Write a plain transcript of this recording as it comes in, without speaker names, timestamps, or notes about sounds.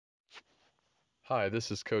Hi, this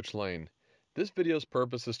is Coach Lane. This video's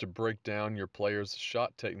purpose is to break down your player's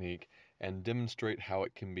shot technique and demonstrate how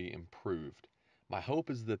it can be improved. My hope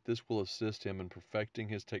is that this will assist him in perfecting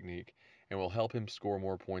his technique and will help him score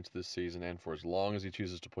more points this season and for as long as he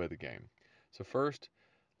chooses to play the game. So first,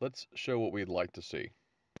 let's show what we'd like to see.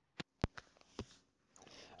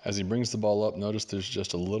 As he brings the ball up, notice there's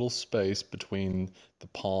just a little space between the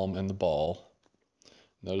palm and the ball.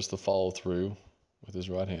 Notice the follow through with his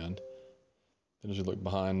right hand. Then as you look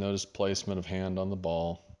behind, notice placement of hand on the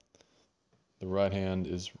ball. The right hand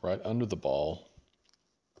is right under the ball.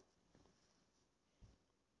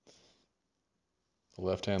 The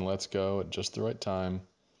left hand lets go at just the right time.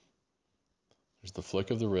 There's the flick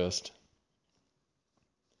of the wrist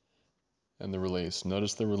and the release.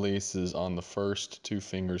 Notice the release is on the first two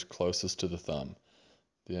fingers closest to the thumb,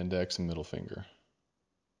 the index and middle finger.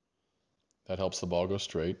 That helps the ball go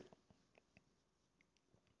straight.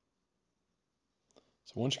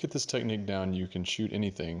 So once you get this technique down, you can shoot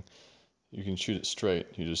anything. You can shoot it straight.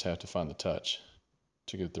 You just have to find the touch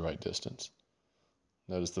to get the right distance.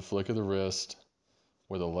 Notice the flick of the wrist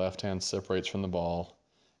where the left hand separates from the ball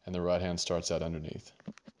and the right hand starts out underneath.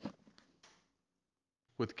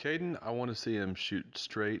 With Kaiden, I want to see him shoot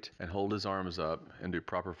straight and hold his arms up and do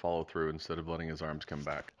proper follow through instead of letting his arms come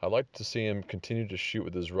back. I'd like to see him continue to shoot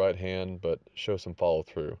with his right hand but show some follow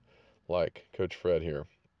through, like Coach Fred here.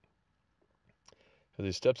 As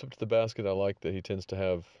he steps up to the basket, I like that he tends to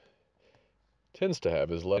have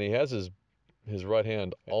his left. He has his right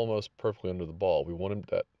hand almost perfectly under the ball. We want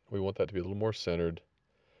that to be a little more centered.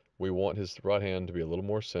 We want his right hand to be a little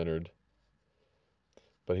more centered.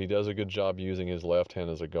 But he does a good job using his left hand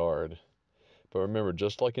as a guard. But remember,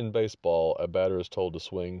 just like in baseball, a batter is told to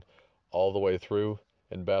swing all the way through.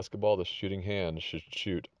 In basketball, the shooting hand should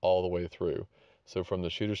shoot all the way through. So from the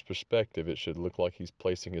shooter's perspective, it should look like he's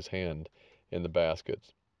placing his hand in the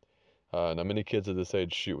baskets. Now, many kids at this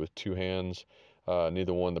age shoot with two hands,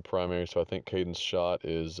 neither one the primary, so I think Kaiden's shot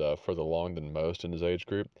is further along than most in his age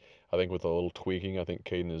group. I think with a little tweaking, I think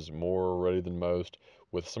Kaiden is more ready than most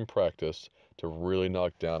with some practice to really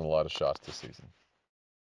knock down a lot of shots this season.